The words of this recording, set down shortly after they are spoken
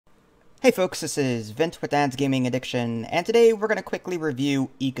Hey folks, this is Vint with Dad's Gaming Addiction, and today we're going to quickly review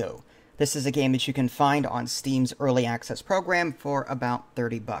Eco. This is a game that you can find on Steam's Early Access program for about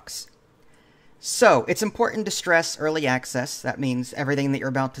 30 bucks. So, it's important to stress early access. That means everything that you're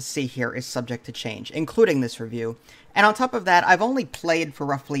about to see here is subject to change, including this review. And on top of that, I've only played for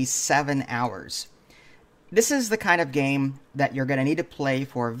roughly 7 hours. This is the kind of game that you're going to need to play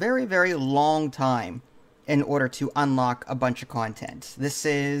for a very, very long time in order to unlock a bunch of content. This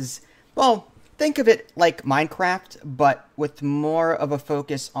is, well, think of it like Minecraft, but with more of a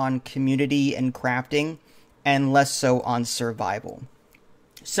focus on community and crafting, and less so on survival.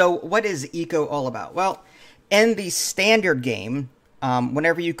 So what is Eco all about? Well, in the standard game,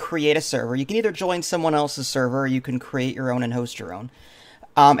 whenever you create a server, you can either join someone else's server, or you can create your own and host your own.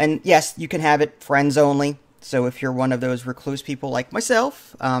 And yes, you can have it friends only. So if you're one of those recluse people like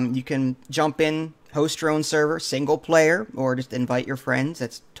myself, you can jump in, host your own server, single player, or just invite your friends.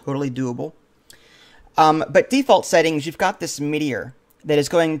 That's totally doable. But default settings, you've got this meteor that is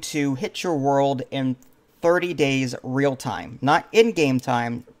going to hit your world in 30 days real time. Not in-game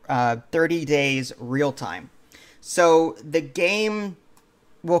time, 30 days real time. So the game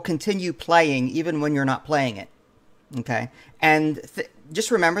will continue playing even when you're not playing it. Okay? And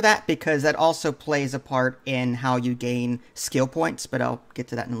just remember that, because that also plays a part in how you gain skill points, but I'll get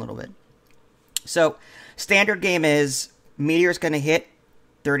to that in a little bit. So, standard game is, meteor's going to hit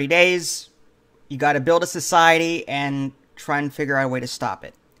 30 days, you got to build a society and try and figure out a way to stop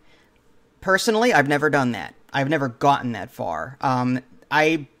it. Personally, I've never done that. I've never gotten that far.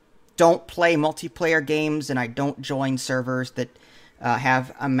 I don't play multiplayer games, and I don't join servers that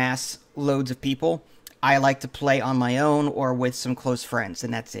have amass loads of people. I like to play on my own or with some close friends,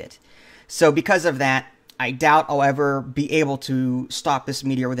 and that's it. So because of that, I doubt I'll ever be able to stop this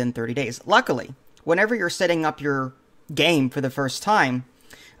meteor within 30 days. Luckily, whenever you're setting up your game for the first time,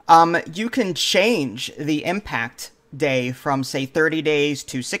 you can change the impact day from, say, 30 days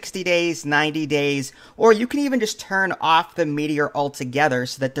to 60 days, 90 days, or you can even just turn off the meteor altogether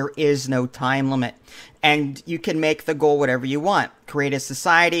so that there is no time limit. And you can make the goal whatever you want. Create a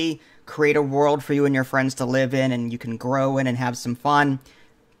society, create a world for you and your friends to live in, and you can grow in and have some fun.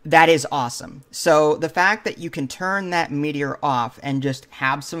 That is awesome. So the fact that you can turn that meteor off and just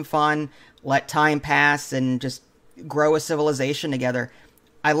have some fun, let time pass, and just grow a civilization together,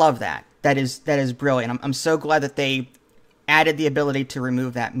 I love that. That is brilliant. I'm so glad that they added the ability to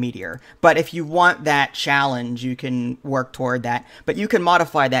remove that meteor. But if you want that challenge, you can work toward that. But you can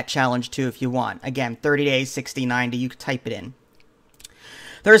modify that challenge too if you want. Again, 30 days, 60, 90, you can type it in.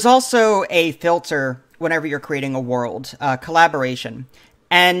 There's also a filter whenever you're creating a world, collaboration.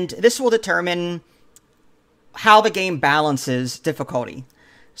 And this will determine how the game balances difficulty.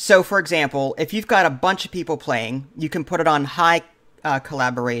 So, for example, if you've got a bunch of people playing, you can put it on high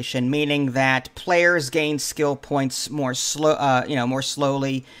collaboration, meaning that players gain skill points more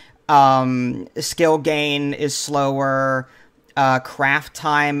slowly. Skill gain is slower. Craft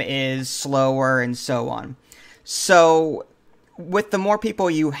time is slower, and so on. So, with the more people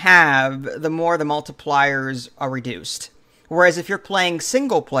you have, the more the multipliers are reduced. Whereas if you're playing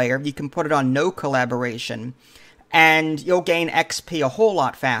single player, you can put it on no collaboration, and you'll gain XP a whole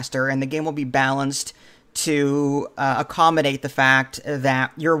lot faster, and the game will be balanced to accommodate the fact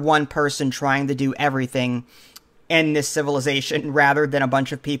that you're one person trying to do everything in this civilization rather than a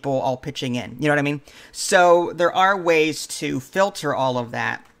bunch of people all pitching in. You know what I mean? So there are ways to filter all of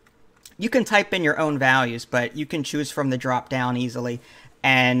that. You can type in your own values, but you can choose from the drop down easily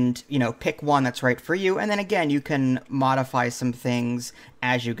and, you know, pick one that's right for you. And then again, you can modify some things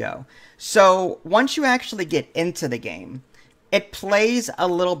as you go. So once you actually get into the game, it plays a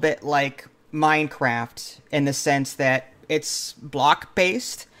little bit like Minecraft in the sense that it's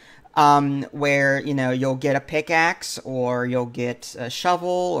block-based, where, you know, you'll get a pickaxe or you'll get a shovel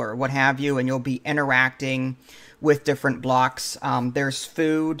or what have you, and you'll be interacting with different blocks. There's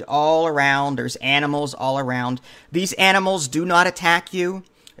food all around. There's animals all around. These animals do not attack you.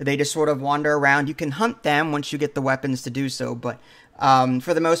 They just sort of wander around. You can hunt them once you get the weapons to do so, but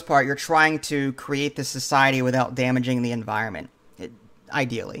for the most part, you're trying to create the society without damaging the environment,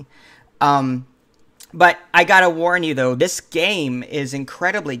 ideally. But I gotta warn you, though, this game is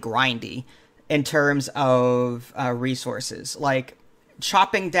incredibly grindy in terms of resources. Like,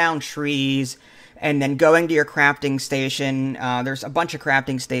 chopping down trees and then going to your crafting station. There's a bunch of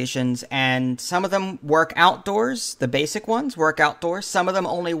crafting stations, and some of them work outdoors. The basic ones work outdoors. Some of them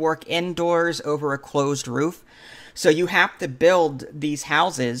only work indoors over a closed roof. So you have to build these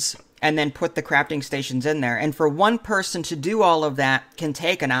houses and then put the crafting stations in there. And for one person to do all of that can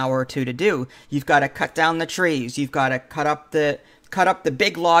take an hour or two to do. You've got to cut down the trees. You've got to cut up the cut up the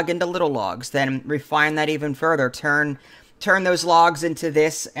big log into little logs, then refine that even further, turn those logs into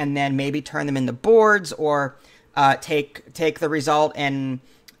this, and then maybe turn them into boards, or take the result and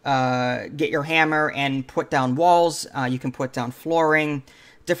get your hammer and put down walls. You can put down flooring,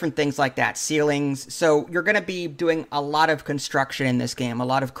 different things like that, ceilings. So you're going to be doing a lot of construction in this game, a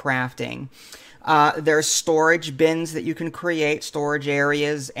lot of crafting. There's storage bins that you can create, storage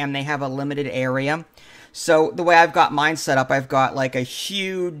areas, and they have a limited area. So the way I've got mine set up, I've got like a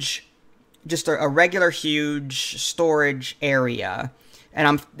huge, just a regular huge storage area,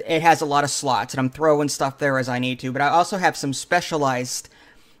 and it has a lot of slots, and I'm throwing stuff there as I need to. But I also have some specialized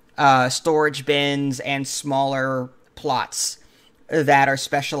storage bins and smaller plots that are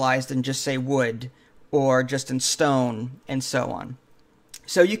specialized in just, say, wood or just in stone and so on.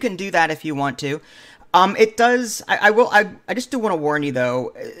 So you can do that if you want to. It does. I just do want to warn you,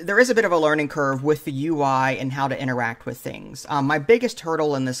 though, there is a bit of a learning curve with the UI and how to interact with things. My biggest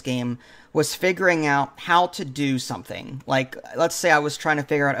hurdle in this game was figuring out how to do something. Like, let's say I was trying to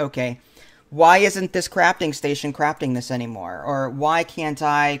figure out, okay, why isn't this crafting station crafting this anymore? Or why can't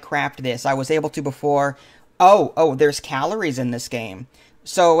I craft this? I was able to before. Oh, there's calories in this game.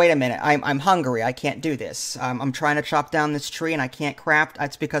 So wait a minute, I'm hungry. I can't do this. I'm trying to chop down this tree and I can't craft.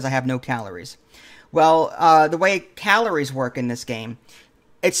 That's because I have no calories. Well, the way calories work in this game,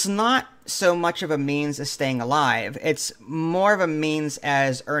 it's not so much of a means as staying alive. It's more of a means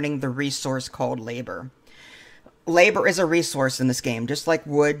as earning the resource called labor. Labor is a resource in this game, just like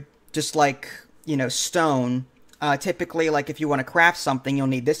wood, just like, stone. Typically, like if you want to craft something, you'll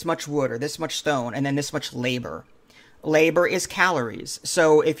need this much wood or this much stone and then this much labor. Labor is calories.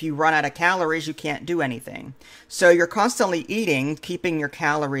 So if you run out of calories, you can't do anything. So you're constantly eating, keeping your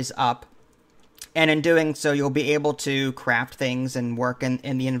calories up. And in doing so, you'll be able to craft things and work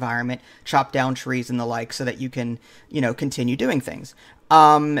in the environment, chop down trees and the like, so that you can, continue doing things.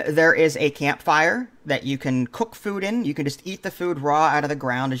 There is a campfire that you can cook food in. You can just eat the food raw out of the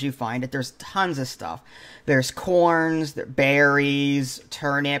ground as you find it. There's tons of stuff. There's corns, berries,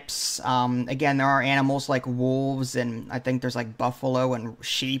 turnips. Again, there are animals like wolves, and I think there's like buffalo and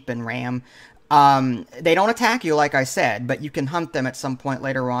sheep and ram. They don't attack you, like I said, but you can hunt them at some point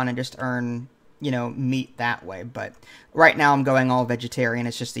later on and just earn meat that way. But right now I'm going all vegetarian.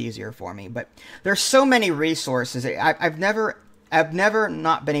 It's just easier for me. But there's so many resources. I've never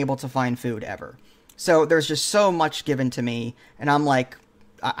not been able to find food ever. So there's just so much given to me, and I'm like,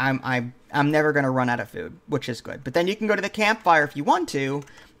 I'm never going to run out of food, which is good. But then you can go to the campfire if you want to,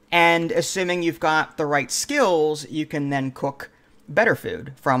 and assuming you've got the right skills, you can then cook better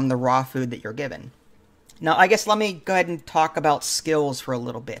food from the raw food that you're given. Now, I guess let me go ahead and talk about skills for a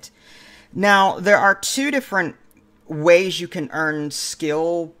little bit. Now, there are two different ways you can earn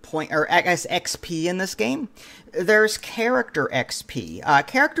skill point, or I guess XP in this game. There's character XP.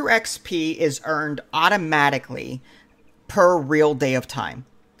 Character XP is earned automatically per real day of time.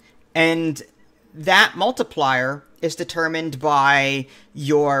 And that multiplier is determined by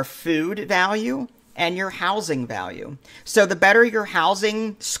your food value and your housing value. So the better your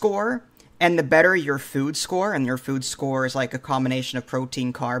housing score, and the better your food score, and your food score is like a combination of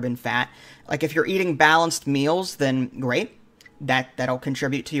protein, carb, and fat. Like if you're eating balanced meals, then great. That'll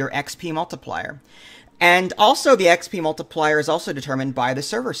contribute to your XP multiplier. And also the XP multiplier is also determined by the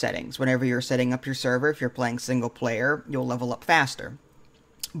server settings. Whenever you're setting up your server, if you're playing single player, you'll level up faster.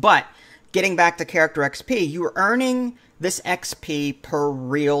 But getting back to character XP, you're earning this XP per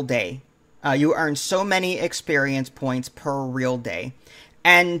real day. You earn so many experience points per real day.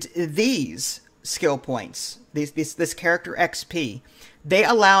 And these skill points, this character XP, they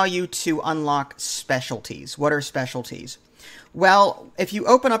allow you to unlock specialties. What are specialties? Well, if you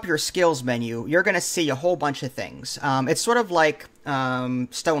open up your skills menu, you're going to see a whole bunch of things. It's sort of like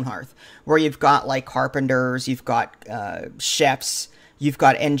Stonehearth, where you've got like carpenters, you've got chefs, you've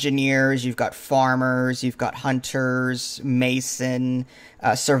got engineers, you've got farmers, you've got hunters, mason,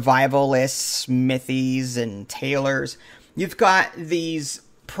 survivalists, smithies, and tailors. You've got these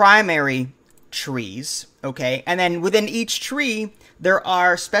primary trees, okay? And then within each tree, there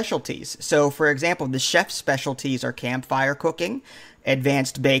are specialties. So, for example, the chef's specialties are campfire cooking,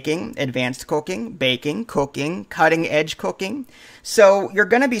 advanced baking, advanced cooking, baking, cooking, cutting-edge cooking. So you're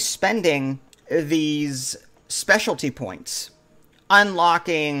going to be spending these specialty points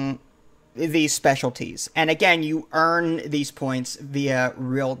unlocking these specialties. And again, you earn these points via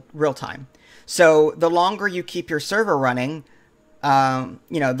real time. So the longer you keep your server running, the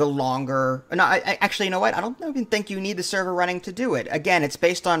longer... No, actually, you know what? I don't even think you need the server running to do it. Again, it's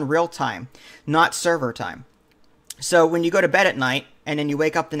based on real time, not server time. So when you go to bed at night, and then you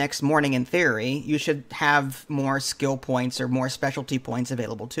wake up the next morning, in theory, you should have more skill points or more specialty points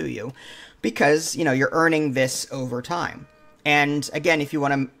available to you because, you know, you're earning this over time. And again, if you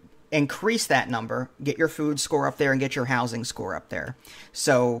want to increase that number, get your food score up there and get your housing score up there.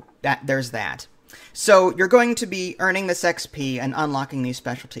 So there's that. So you're going to be earning this XP and unlocking these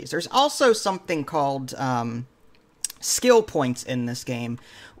specialties. There's also something called skill points in this game,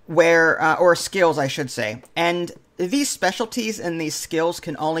 where or skills, I should say. And these specialties and these skills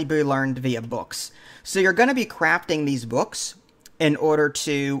can only be learned via books. So you're going to be crafting these books in order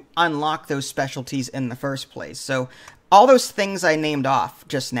to unlock those specialties in the first place. So all those things I named off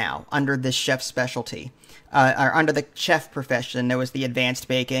just now under this chef specialty, or under the chef profession, there was the advanced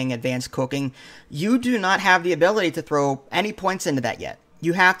baking, advanced cooking. You do not have the ability to throw any points into that yet.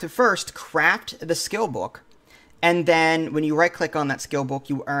 You have to first craft the skill book, and then when you right-click on that skill book,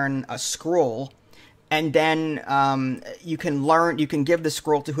 you earn a scroll, and then you can give the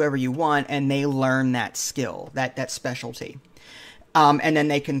scroll to whoever you want, and they learn that skill, that specialty. And then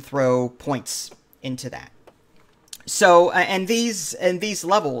they can throw points into that. So, and these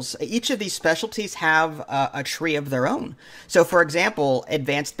levels, each of these specialties have a tree of their own. So, for example,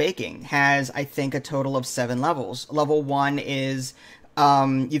 advanced baking has, I think, a total of 7 levels. Level 1 is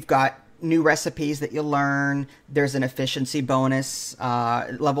you've got new recipes that you learn. There's an efficiency bonus.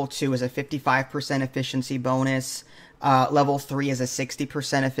 Level 2 is a 55% efficiency bonus. Level 3 is a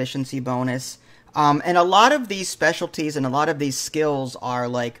 60% efficiency bonus. And a lot of these specialties and a lot of these skills are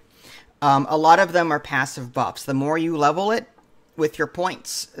like, a lot of them are passive buffs. The more you level it with your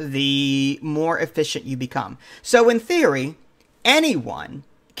points, the more efficient you become. So in theory, anyone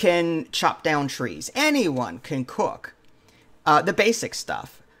can chop down trees. Anyone can cook the basic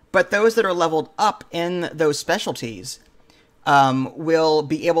stuff. But those that are leveled up in those specialties will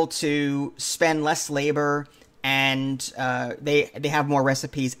be able to spend less labor, and they have more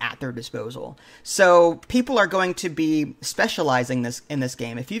recipes at their disposal. So people are going to be specializing in this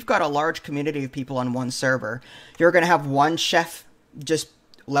game. If you've got a large community of people on one server, you're going to have one chef just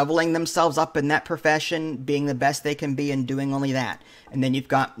leveling themselves up in that profession, being the best they can be and doing only that. And then you've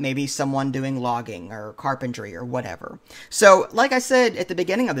got maybe someone doing logging or carpentry or whatever. So, like I said at the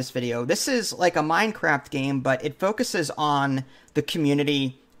beginning of this video, this is like a Minecraft game, but it focuses on the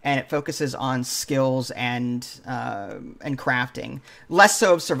community and it focuses on skills and crafting. Less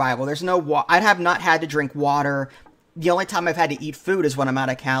so of survival. There's no I have not had to drink water. The only time I've had to eat food is when I'm out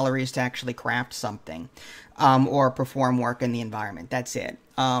of calories to actually craft something or perform work in the environment. That's it.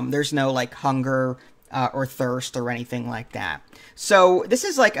 There's no like hunger or thirst or anything like that. So this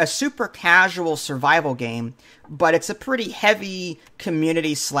is like a super casual survival game, but it's a pretty heavy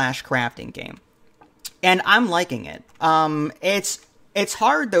community / crafting game. And I'm liking it. It's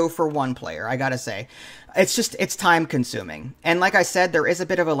hard though for one player, I gotta say. It's time consuming. And like I said, there is a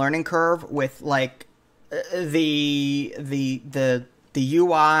bit of a learning curve with like the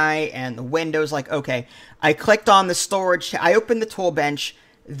UI and the windows. Like, okay, I clicked on the storage, I opened the tool bench,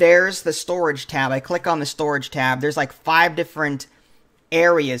 there's the storage tab. I click on the storage tab. There's like 5 different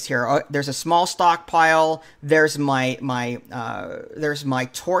areas here. There's a small stockpile. There's my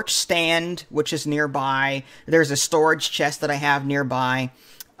torch stand, which is nearby. There's a storage chest that I have nearby.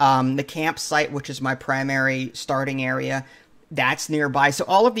 The campsite, which is my primary starting area, that's nearby. So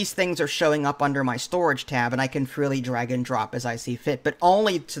all of these things are showing up under my storage tab, and I can freely drag and drop as I see fit, but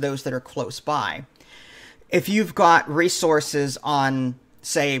only to those that are close by. If you've got resources on,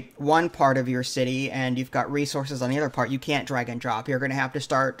 say, one part of your city and you've got resources on the other part, you can't drag and drop. You're going to have to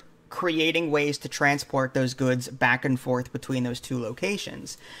start creating ways to transport those goods back and forth between those 2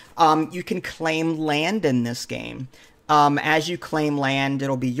 locations. You can claim land in this game. As you claim land,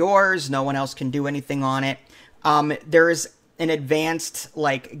 it'll be yours. No one else can do anything on it. There is an advanced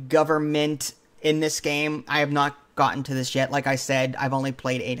like government in this game. I have not gotten to this yet. Like I said, I've only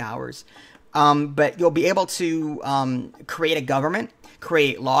played 8 hours. But you'll be able to create a government,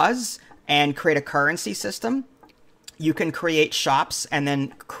 create laws, and create a currency system. You can create shops and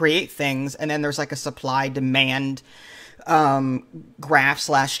then create things, and then there's like a supply-demand graph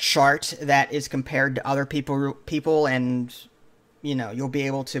 / chart that is compared to other people, and you know, you'll be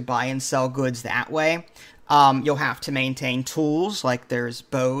able to buy and sell goods that way. You'll have to maintain tools, like there's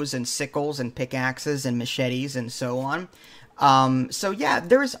bows and sickles and pickaxes and machetes and so on. So yeah,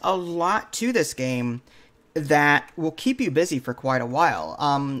 there's a lot to this game that will keep you busy for quite a while.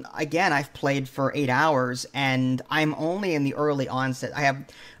 Again, I've played for 8 hours, and I'm only in the early onset. I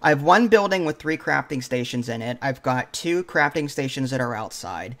have 1 building with 3 crafting stations in it. I've got 2 crafting stations that are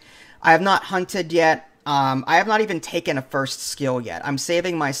outside. I have not hunted yet. I have not even taken a first skill yet. I'm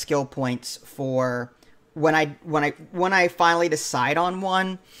saving my skill points for when I finally decide on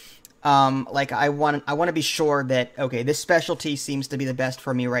one, like I want to be sure that, okay, this specialty seems to be the best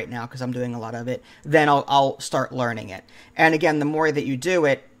for me right now because I'm doing a lot of it. Then I'll start learning it. And again, the more that you do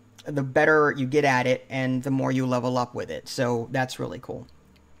it, the better you get at it, and the more you level up with it. So that's really cool.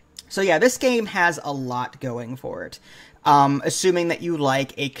 So yeah, this game has a lot going for it. Assuming that you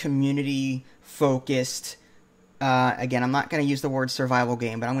like a community-focused, again, I'm not going to use the word survival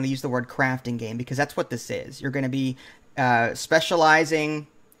game, but I'm going to use the word crafting game, because that's what this is. You're going to be specializing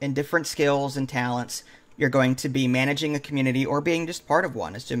in different skills and talents. You're going to be managing a community or being just part of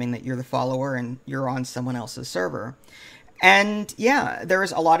one, assuming that you're the follower and you're on someone else's server. And yeah,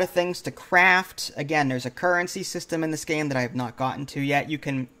 there's a lot of things to craft. Again, there's a currency system in this game that I have not gotten to yet. You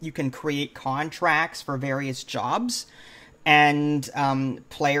can create contracts for various jobs, and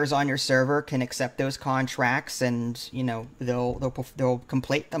players on your server can accept those contracts, and you know they'll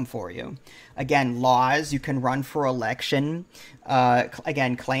complete them for you. Again, laws, you can run for election.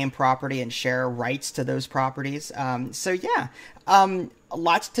 Again, claim property and share rights to those properties. So yeah,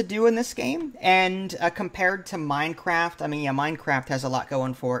 lots to do in this game, and compared to Minecraft, I mean, yeah, Minecraft has a lot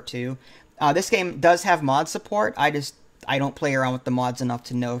going for it too. This game does have mod support. I don't play around with the mods enough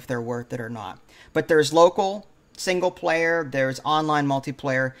to know if they're worth it or not. But there's local single player, there's online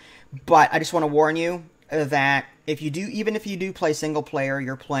multiplayer, but I just want to warn you that even if you do play single player,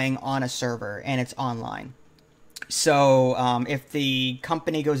 you're playing on a server and it's online. So if the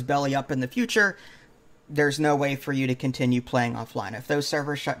company goes belly up in the future, there's no way for you to continue playing offline. If those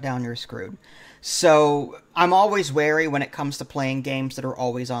servers shut down, you're screwed. So I'm always wary when it comes to playing games that are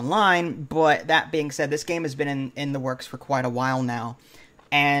always online. But that being said, this game has been in the works for quite a while now.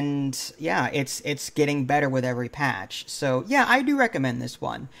 And yeah, it's getting better with every patch. So yeah, I do recommend this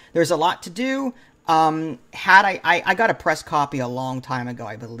one. There's a lot to do. I got a press copy a long time ago,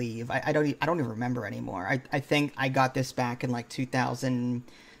 I believe. I don't even remember anymore. I think I got this back in like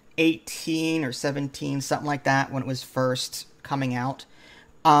 2018 or 17, something like that, when it was first coming out.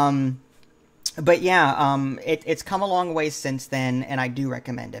 But yeah, it's come a long way since then, and I do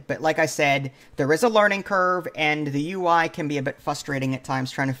recommend it. But like I said, there is a learning curve, and the UI can be a bit frustrating at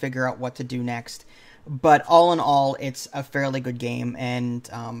times trying to figure out what to do next. But all in all, it's a fairly good game, and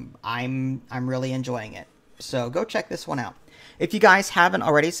I'm really enjoying it. So go check this one out. If you guys haven't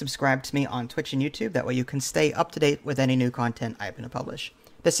already, subscribe to me on Twitch and YouTube. That way you can stay up to date with any new content I'm going to publish.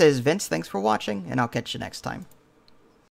 This is Vince. Thanks for watching, and I'll catch you next time.